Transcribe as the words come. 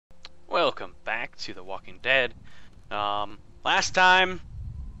Welcome back to The Walking Dead. Last time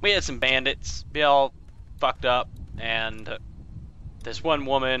we had some bandits be all fucked up, and this one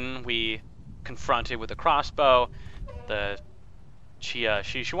woman we confronted with a crossbow. She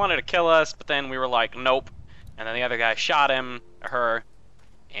wanted to kill us, but then we were like, nope. And then the other guy shot her,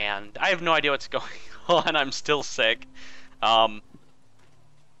 and I have no idea what's going on. I'm still sick.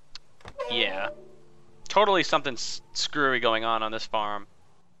 Yeah, totally something screwy going on this farm.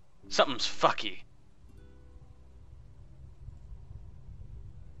 Something's fucky.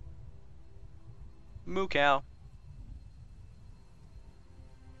 Moo cow.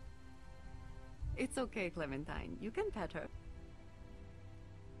 It's okay, Clementine. You can pet her.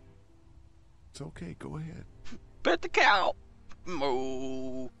 It's okay, go ahead. Pet the cow.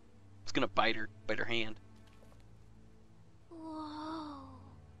 Moo. It's gonna bite her hand. Whoa.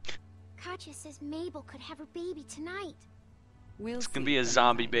 Katja says Mabel could have her baby tonight. It's gonna be a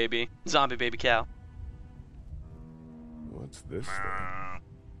zombie baby. Zombie baby cow. What's this thing?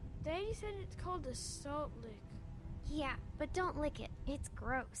 Daddy said it's called a salt lick. Yeah, but don't lick it. It's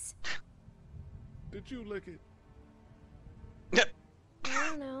gross. Did you lick it? I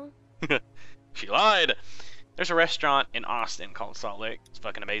don't know. She lied. There's a restaurant in Austin called Salt Lake. It's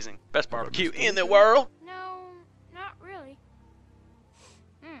fucking amazing. Best barbecue in the world. No, not really.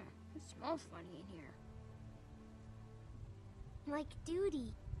 It smells funny in here. Like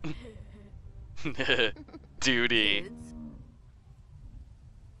duty. Duty. Kids.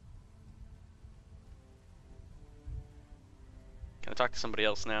 Can I talk to somebody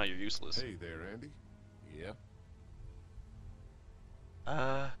else now? You're useless. Hey there, Andy. Yeah?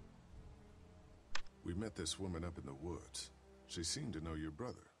 We met this woman up in the woods. She seemed to know your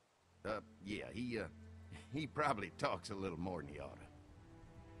brother. Yeah, he probably talks a little more than he oughta.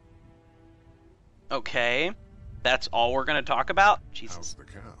 Okay. That's all we're gonna talk about? Jesus. How's the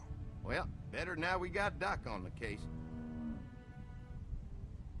cow? Well, better now we got Doc on the case.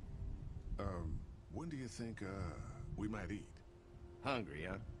 When do you think, we might eat? Hungry,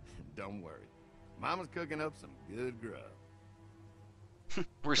 huh? Don't worry. Mama's cooking up some good grub.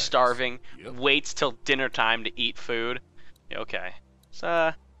 We're starving. Yep. Waits till dinner time to eat food. Yeah, okay.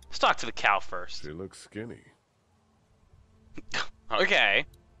 So, let's talk to the cow first. She looks skinny. Okay.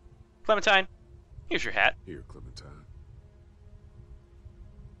 Clementine, here's your hat. Here, Clementine.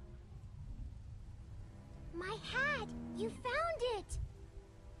 My hat! You found it!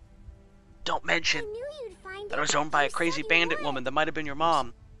 Don't I mention knew you'd find that it. it was owned by You a crazy said you bandit would. woman that might have been your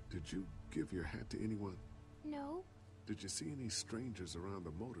mom. Did you give your hat to anyone? No, Did you see any strangers around the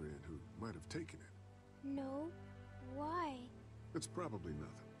motor inn who might have taken it? no. Why? It's probably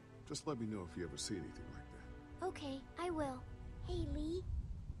nothing. Just let me know if you ever see anything like that. Okay, I will. Hey, Lee.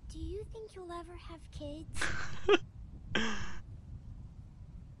 Do you think you'll ever have kids? I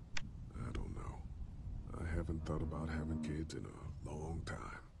don't know. I haven't thought about having kids in a long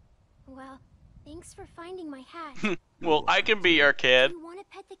time. Well, thanks for finding my hat. Well, I can be your Do kid. you want to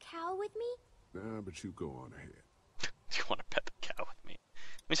pet the cow with me? Nah, but you go on ahead. Do you want to pet the cow with me?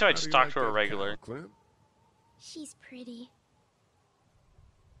 Let me see if I How just do you talk like to her that regular. cow, Clem? She's pretty.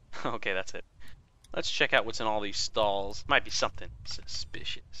 Okay, that's it. Let's check out what's in all these stalls. Might be something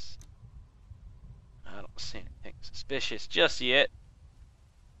suspicious. I don't see anything suspicious just yet.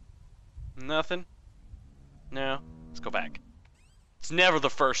 Nothing? No? Let's go back. It's never the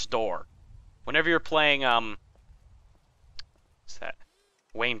first door. Whenever you're playing, what's that?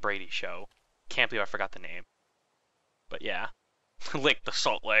 Wayne Brady show. Can't believe I forgot the name. But yeah. Lick the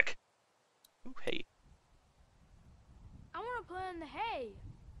salt lick. Ooh, hey. I want to play in the hay.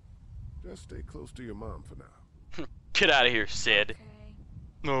 Just stay close to your mom for now. Get out of here, Sid.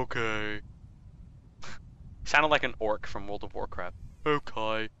 Okay. Okay. Sounded like an orc from World of Warcraft.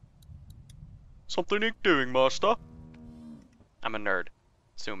 Okay. Something you're doing, master? I'm a nerd.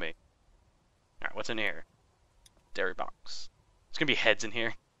 Sue me. Alright, what's in here? Dairy box. There's gonna be heads in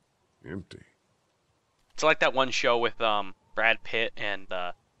here. Empty. It's like that one show with Brad Pitt and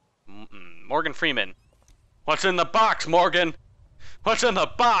Morgan Freeman. What's in the box, Morgan? What's in the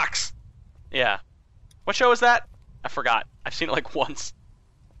box? Yeah. What show is that? I forgot. I've seen it like once.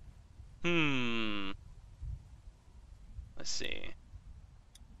 Let's see.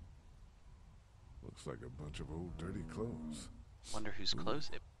 Looks like a bunch of old dirty clothes. Wonder whose clothes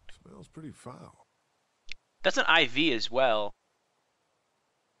it. Smells pretty foul. That's an IV as well.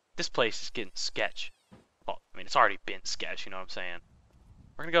 This place is getting sketch. Well, I mean, it's already been sketch, you know what I'm saying?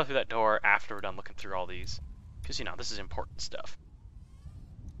 We're gonna go through that door after we're done looking through all these. Because, you know, this is important stuff.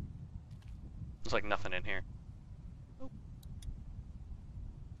 There's like nothing in here.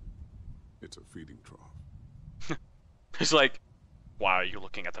 It's a feeding trough. It's like, Why are you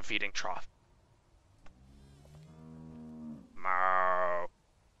looking at the feeding trough? Moo.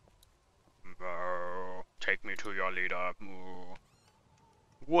 Moo. Take me to your leader. Moo.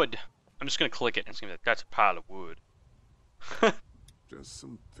 Wood. I'm just gonna click it and it's gonna be like, that's a pile of wood. Just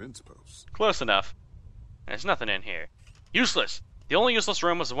some fence posts. Close enough. There's nothing in here. Useless! The only useless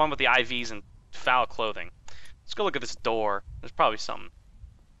room was the one with the IVs and foul clothing. Let's go look at this door. There's probably something.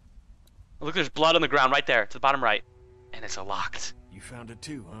 Oh, look, there's blood on the ground right there, to the bottom right. And it's locked. You found it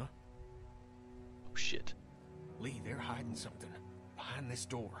too, huh? Oh, shit. Lee, they're hiding something behind this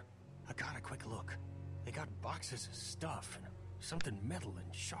door. I got a quick look. They got boxes of stuff and something metal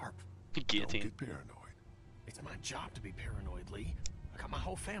and sharp. Don't Guillotine. get paranoid. It's my job to be paranoid, Lee. I got my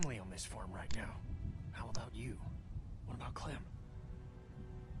whole family on this farm right now. How about you? What about Clem?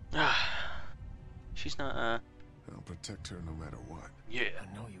 She's not, I'll protect her no matter what. yeah.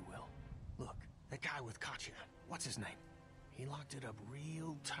 I know you will. Look, that guy with Katya, what's his name? He locked it up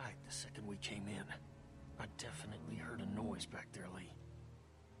real tight the second we came in. I definitely heard a noise back there, Lee.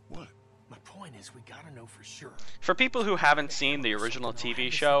 What? My point is, we gotta know for sure. For people who haven't seen the original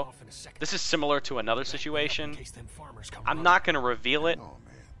TV show, this is similar to another situation. I'm not going to reveal it, Oh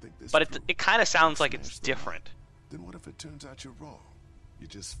man, think this but through. it kind of sounds like it's Smash the lock. different. Then what if it turns out you're wrong? You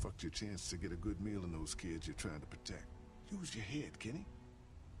just fucked your chance to get a good meal in those kids you're trying to protect. Use your head, Kenny.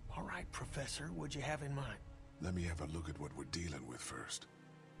 All right, Professor, what'd you have in mind? Let me have a look at what we're dealing with first.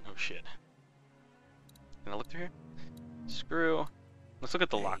 Oh shit. Can I look through here? Screw. Let's look at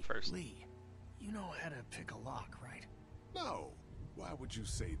the lock Hey, first. Lee, you know how to pick a lock, right? No. Why would you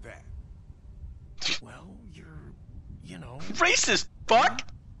say that? Well, you're, you know... Racist fuck!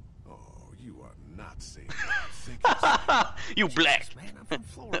 Oh, you are not saying what you think you're saying. You black. Jesus, man, I'm from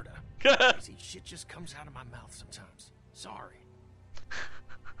Florida. Crazy shit just comes out of my mouth sometimes. Sorry.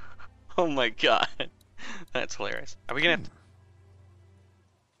 Oh my god. That's hilarious. Are we gonna have to...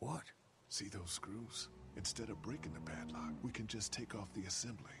 What? See those screws? Instead of breaking the padlock, we can just take off the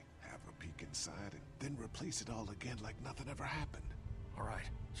assembly, have a peek inside, and then replace it all again like nothing ever happened. All right.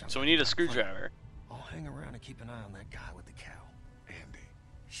 sounds So we like need a got plan. screwdriver. I'll hang around and keep an eye on that guy with the cow. Andy.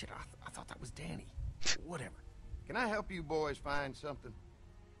 Shit, I thought that was Danny. Whatever. Can I help you boys find something?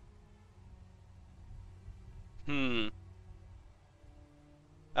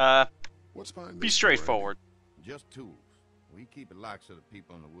 What's behind Be this door, straightforward. Just tools. We keep it locked so the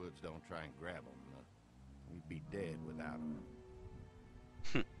people in the woods don't try and grab them. We'd be dead without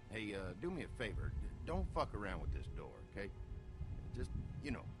them. Hey, do me a favor. Don't fuck around with this door, okay? Just,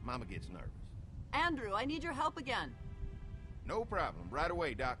 you know, Mama gets nervous. Andrew, I need your help again. No problem. Right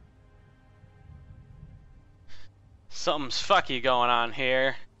away, Doc. Something's fucky going on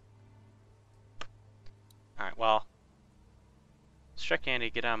here. Alright, well. Let's check Andy,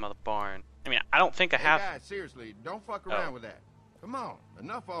 get out of the barn. I mean, I don't think I Hey, have... guys, seriously, don't fuck around Oh. with that. Come on.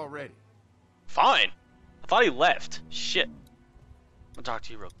 Enough already. Fine. I thought he left. Shit. I'll talk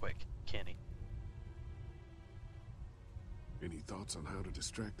to you real quick, Kenny. Any thoughts on how to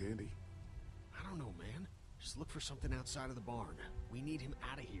distract Andy? I don't know, man. Just look for something outside of the barn. We need him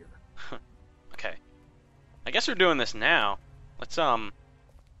out of here. Okay. I guess we're doing this now. Let's head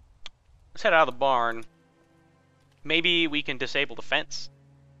out of the barn. Maybe we can disable the fence.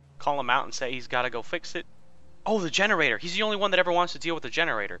 Call him out and say he's got to go fix it. Oh, the generator. He's the only one that ever wants to deal with the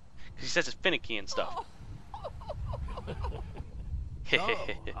generator. Because he says it's finicky and stuff. Oh,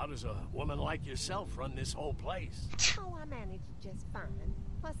 how does a woman like yourself run this whole place? Oh, I managed just fine.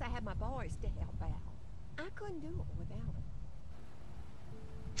 Plus, I had my boys to help out. I couldn't do it without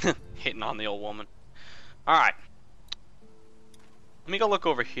them. Hitting on the old woman. Alright. Let me go look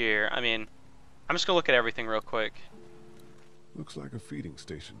over here. I mean, I'm just going to look at everything real quick. Looks like a feeding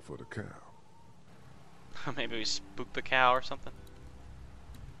station for the cow. Maybe we spooked the cow or something.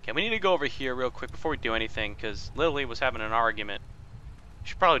 Okay, we need to go over here real quick before we do anything, because Lily was having an argument. We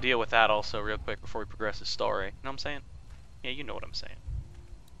should probably deal with that also real quick before we progress the story. You know what I'm saying? Yeah, you know what I'm saying.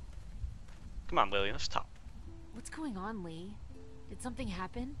 Come on, Lily, let's talk. What's going on, Lee? Did something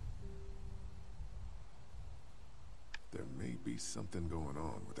happen? There may be something going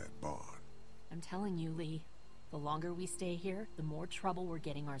on with that barn. I'm telling you, Lee. The longer we stay here, the more trouble we're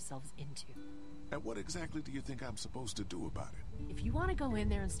getting ourselves into. And what exactly do you think I'm supposed to do about it? If you want to go in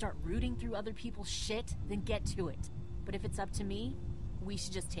there and start rooting through other people's shit, then get to it. But if it's up to me, we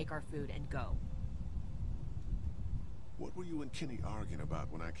should just take our food and go. What were you and Kenny arguing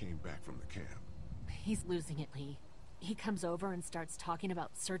about when I came back from the camp? He's losing it, Lee. He comes over and starts talking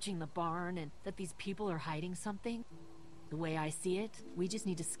about searching the barn and that these people are hiding something. The way I see it, we just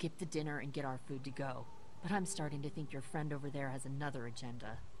need to skip the dinner and get our food to go. But I'm starting to think your friend over there has another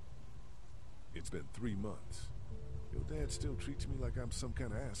agenda. It's been 3 months. Your dad still treats me like I'm some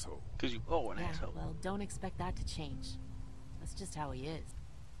kind of asshole. Because you owe an Yeah, asshole. well, don't expect that to change. That's just how he is.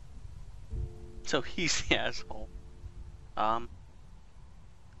 So he's the asshole. How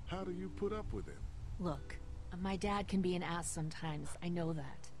do you put up with him? Look, my dad can be an ass sometimes, I know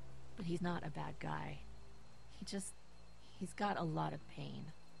that. But he's not a bad guy. He's got a lot of pain.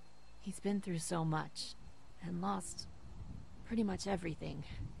 He's been through so much, and lost pretty much everything.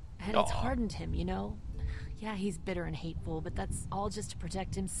 And it's Aw. hardened him, you know? Yeah, he's bitter and hateful, but that's all just to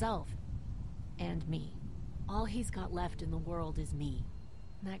protect himself. And me. All he's got left in the world is me.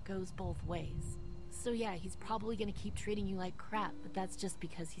 And that goes both ways. So yeah, he's probably gonna keep treating you like crap, but that's just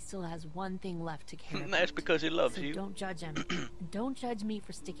because he still has one thing left to care about. That's because he loves So you. don't judge him. And don't judge me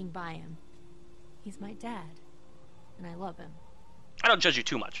for sticking by him. He's my dad. And I love him. I don't judge you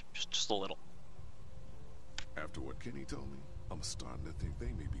too much. Just a little. After what Kenny told me, I'm starting to think they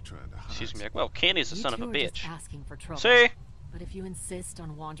may be trying to hide. She's gonna be like, well, Kenny's the You son of two a are bitch. just asking for trouble. See? But if you insist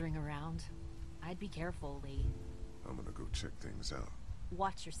on wandering around, I'd be careful, Lee. I'm gonna go check things out.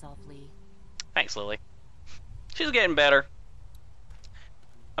 Watch yourself, Lee. Thanks, Lily. She's getting better.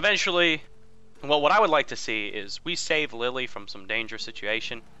 Eventually, well, what I would like to see is we save Lily from some dangerous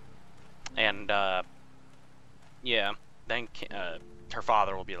situation. And, yeah, then her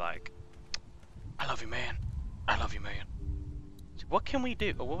father will be like, I love you, man. I love you, man. So what can we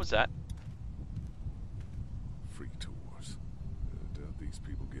do? Oh, what was that? Free tours. I doubt these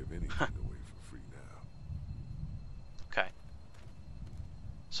people give anything away for free now. Okay.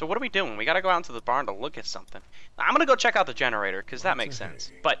 So what are we doing? We gotta go out into the barn to look at something. I'm gonna go check out the generator, because that makes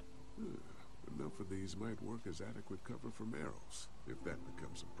sense. But, Enough of these might work as adequate cover for Meryl's, if that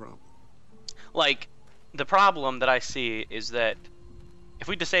becomes a problem. like, the problem that I see is that if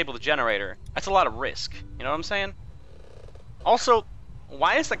we disable the generator, that's a lot of risk. You know what I'm saying? Also,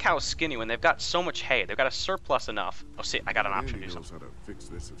 why is the cow skinny when they've got so much hay? They've got a surplus enough. Oh, see, I got an option to Andy do knows something. how to fix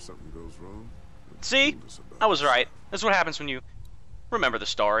this if something goes wrong. He'll See? told us about I was this. right. That's what happens when you remember the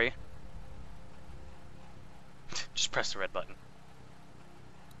story. Just press the red button.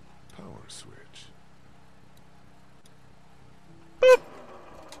 Power switch. Boop!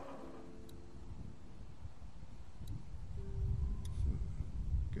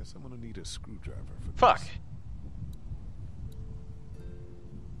 Guess I'm gonna need a screwdriver for Fuck. this.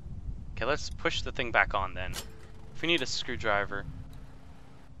 Okay, let's push the thing back on then. If we need a screwdriver,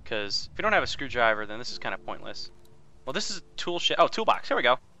 because if we don't have a screwdriver, then this is kind of pointless. Well, this is a tool shed. Oh, toolbox. Here we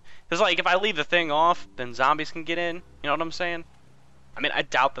go. Because, like, if I leave the thing off, then zombies can get in. You know what I'm saying? I mean, I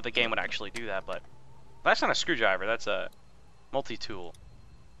doubt that the game would actually do that, but that's not a screwdriver. That's a multi-tool.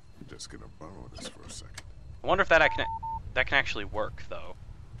 I'm just gonna borrow this for a second. I wonder if that can actually work, though.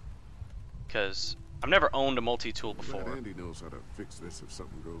 Because I've never owned a multi-tool Glad before, Andy knows how to fix this if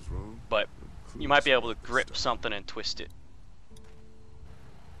something goes wrong. but Clues you might be able to about this grip stuff. something and twist it.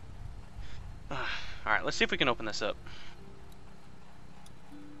 Alright, let's see if we can open this up.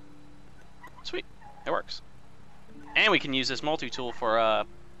 Sweet, it works. And we can use this multi-tool for,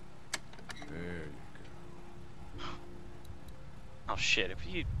 There you go. oh shit, if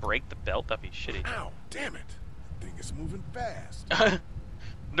you break the belt, that'd be shitty. Ow, damn it! The thing is moving fast.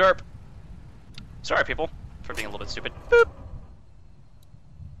 Derp. Sorry, people, for being a little bit stupid. Boop.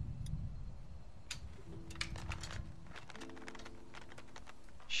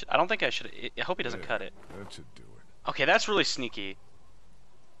 I don't think I should. I hope he doesn't There, cut it. That should do it. Okay, that's really sneaky.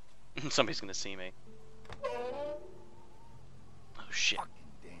 Somebody's gonna see me. Oh shit. Fucking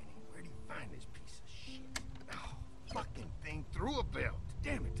Danny, where'd he find this piece of shit? Oh, fucking thing through a belt.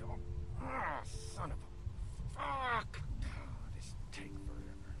 Damn it all. Ah, son of a... Fuck. Oh, this take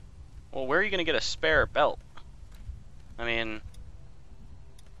forever. Well, where are you gonna get a spare belt? I mean,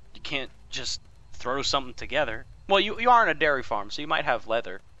 you can't just throw something together. Well, you are on a dairy farm, so you might have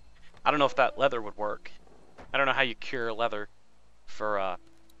leather. I don't know if that leather would work. I don't know how you cure leather for,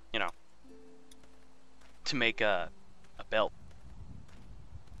 you know, to make a belt.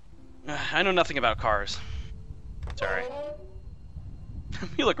 I know nothing about cars. Sorry.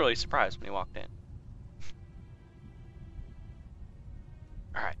 You look really surprised when you walked in.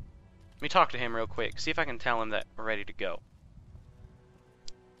 Alright. Let me talk to him real quick, see if I can tell him that we're ready to go.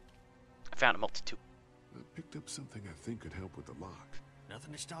 I found a multi-tool. I picked up something I think could help with the lock.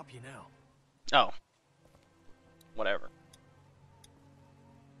 Nothing to stop you now. Oh. Whatever.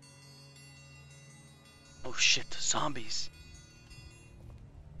 Oh shit, the zombies.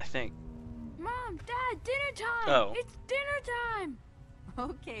 I think. Mom, Dad, dinner time! Oh. It's dinner time!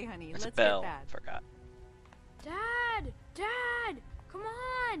 Okay, honey, It's a let's bell. get that. Forgot. Dad! Dad! Come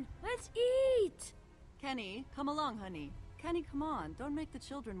on! Let's eat! Kenny, come along, honey. Kenny, come on. Don't make the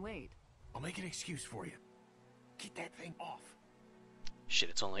children wait. I'll make an excuse for you. Get that thing off. Shit,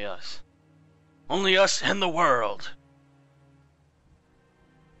 it's only us. Only us and the world.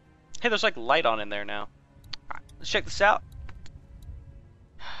 Hey, there's like light on in there now. Alright, let's check this out.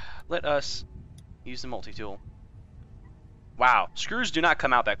 Let us use the multi-tool. Wow, screws do not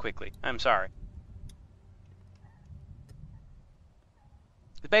come out that quickly. I'm sorry.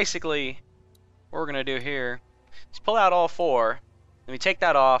 Basically, what we're gonna do here is pull out all four, then we take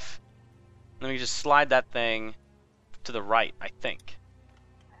that off, and then we just slide that thing to the right, I think.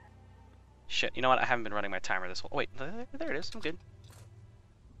 Shit, you know what? I haven't been running my timer this whole... Oh, wait, there it is. I'm good.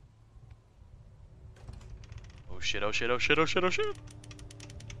 Oh shit, oh shit, oh shit, oh shit, oh shit.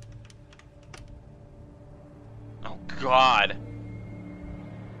 Oh god.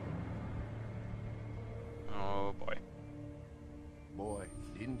 Oh boy. Boy,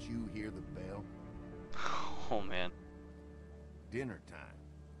 didn't you hear the bell? Oh man. Dinner time.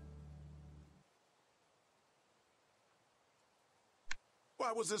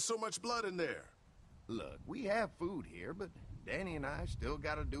 Why was there so much blood in there? Look, we have food here, but Danny and I still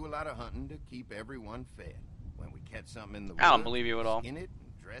gotta do a lot of hunting to keep everyone fed. When we catch something in the woods, I don't believe you at all. skin it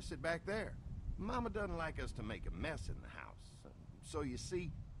and dress it back there. Mama doesn't like us to make a mess in the house. So you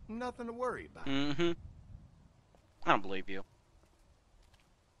see, nothing to worry about. Mm-hmm. I don't believe you.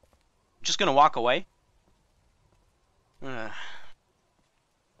 Just gonna walk away?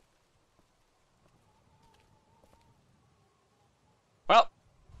 Well,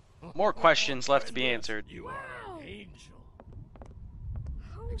 more questions left to be answered. You are an angel.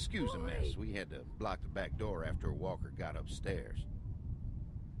 Excuse the mess. We had to block the back door after Walker got upstairs.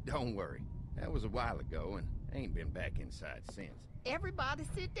 Don't worry. That was a while ago and ain't been back inside since. Everybody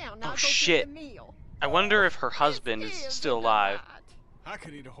sit down. Now Oh go shit. get the meal. I wonder if her husband is still alive. I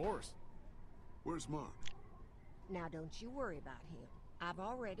could eat a horse. Where's Mark? Now don't you worry about him. I've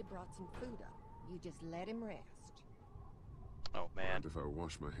already brought some food up. You just let him rest. Oh man. Mind if I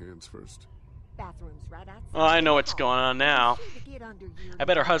wash my hands first? Bathroom's right outside. Oh, I know what's going on now. Be sure to get under your I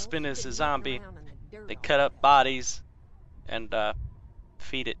bet her nails husband is and a get zombie. around in the dirt They all cut up day. bodies and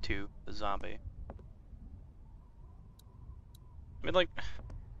feed it to the zombie. I mean, like,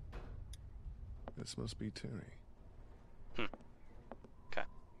 This must be Terry. okay.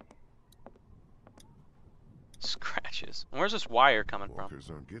 Scratches. Where's this wire coming from? Walkers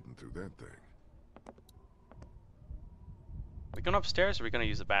aren't getting through that thing. Are we going upstairs or are we going to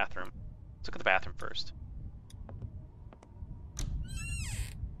use the bathroom? Let's look at the bathroom first.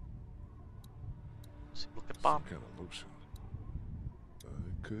 Let's look at Some Bob. kind of lotion.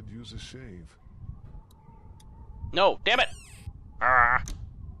 I could use a shave. No, damn it! Ah,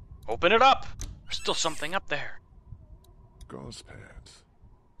 open it up! There's still something up there. Gauze pads.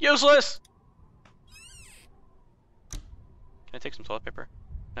 Useless! Can I take some toilet paper?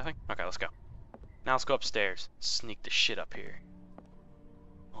 Nothing? Okay, let's go. Now let's go upstairs. Sneak the shit up here.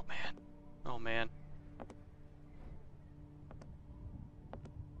 Oh man. Oh man.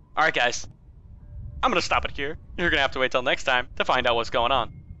 Alright guys. I'm gonna stop it here. You're gonna have to wait till next time to find out what's going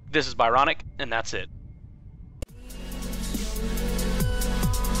on. This is Byronic, and that's it.